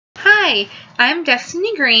Hi, I'm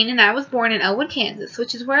Destiny Green, and I was born in Elwood, Kansas,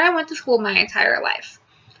 which is where I went to school my entire life.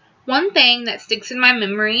 One thing that sticks in my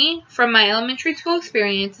memory from my elementary school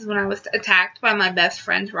experience is when I was attacked by my best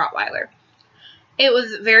friend's Rottweiler. It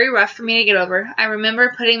was very rough for me to get over. I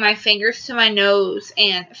remember putting my fingers to my nose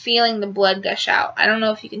and feeling the blood gush out. I don't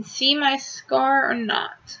know if you can see my scar or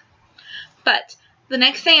not. But the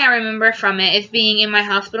next thing I remember from it is being in my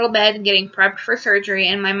hospital bed and getting prepped for surgery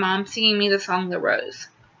and my mom singing me the song The Rose.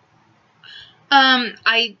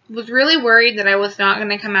 I was really worried that I was not going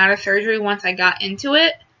to come out of surgery once I got into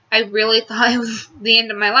it. I really thought it was the end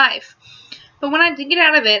of my life. But when I did get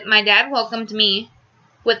out of it, my dad welcomed me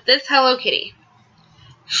with this Hello Kitty.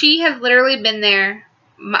 She has literally been there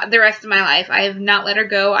the rest of my life. I have not let her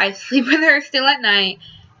go. I sleep with her still at night.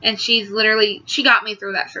 And she got me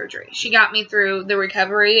through that surgery. She got me through the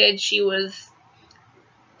recovery, and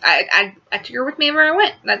I took her with me everywhere I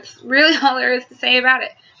went. That's really all there is to say about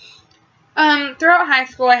it. Throughout high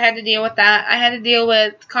school, I had to deal with that. I had to deal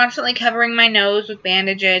with constantly covering my nose with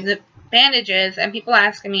bandages, and people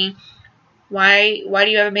asking me, why do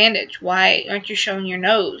you have a bandage? Why aren't you showing your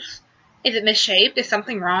nose? Is it misshaped? Is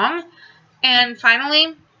something wrong? And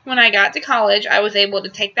finally, when I got to college, I was able to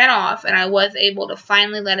take that off, and I was able to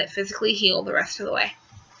finally let it physically heal the rest of the way.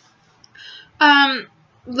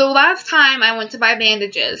 The last time I went to buy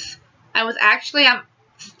bandages, I was actually at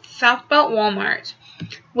South Belt Walmart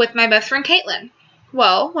with my best friend Caitlin.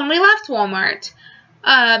 Well, when we left Walmart,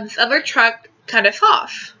 this other truck cut us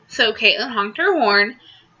off. So Caitlin honked her horn,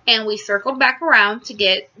 and we circled back around to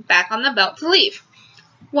get back on the belt to leave.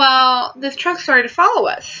 Well, this truck started to follow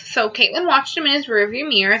us. So Caitlin watched him in his rearview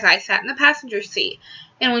mirror as I sat in the passenger seat.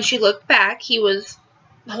 And when she looked back, he was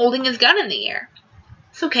holding his gun in the air.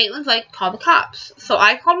 So Caitlin's like, call the cops. So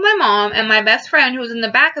I called my mom, and my best friend, who was in the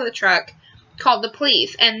back of the truck, called the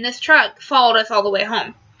police, and this truck followed us all the way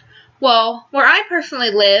home. Well, where I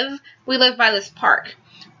personally live, we live by this park.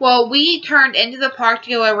 Well, we turned into the park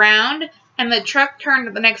to go around, and the truck turned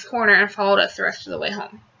at the next corner and followed us the rest of the way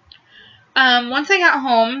home. Once I got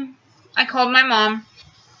home, I called my mom,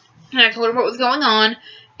 and I told her what was going on,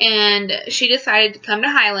 and she decided to come to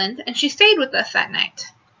Highland, and she stayed with us that night.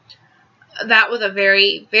 That was a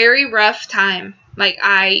very, very rough time. Like,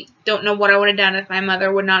 I don't know what I would have done if my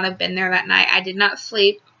mother would not have been there that night. I did not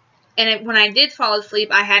sleep. And when I did fall asleep,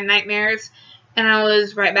 I had nightmares. And I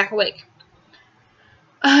was right back awake.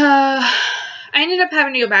 I ended up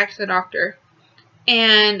having to go back to the doctor.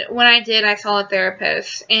 And when I did, I saw a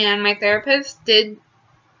therapist. And my therapist did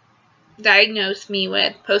diagnose me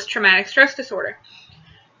with post-traumatic stress disorder.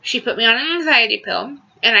 She put me on an anxiety pill.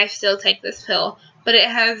 And I still take this pill. But it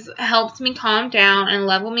has helped me calm down and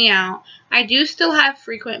level me out. I do still have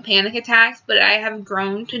frequent panic attacks, but I have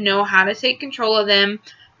grown to know how to take control of them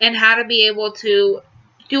and how to be able to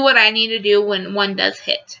do what I need to do when one does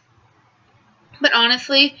hit. But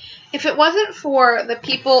honestly, if it wasn't for the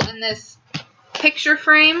people in this picture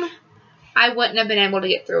frame, I wouldn't have been able to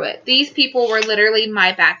get through it. These people were literally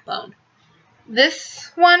my backbone.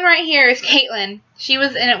 This one right here is Caitlin. She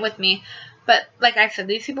was in it with me. But like I said,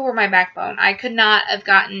 these people were my backbone. I could not have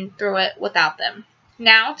gotten through it without them.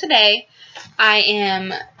 Now, today, I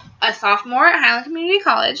am a sophomore at Highland Community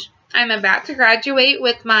College. I'm about to graduate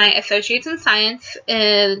with my Associates in Science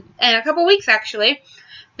in a couple weeks, actually.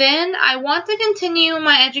 Then, I want to continue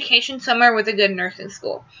my education somewhere with a good nursing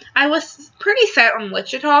school. I was pretty set on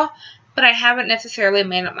Wichita, but I haven't necessarily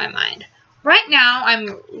made up my mind. Right now,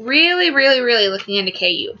 I'm really, really, really looking into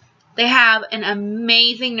KU. They have an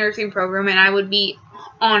amazing nursing program, and I would be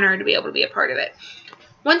honored to be able to be a part of it.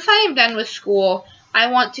 Once I am done with school, I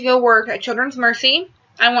want to go work at Children's Mercy.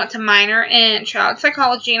 I want to minor in child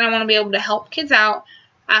psychology, and I want to be able to help kids out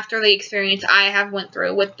after the experience I have went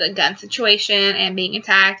through with the gun situation and being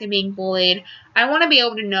attacked and being bullied. I want to be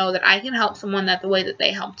able to know that I can help someone the way that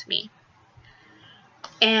they helped me.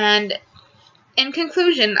 And in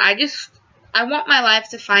conclusion, I want my life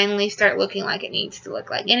to finally start looking like it needs to look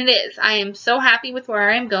like. And it is. I am so happy with where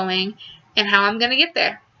I am going and how I'm going to get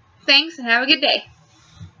there. Thanks, and have a good day.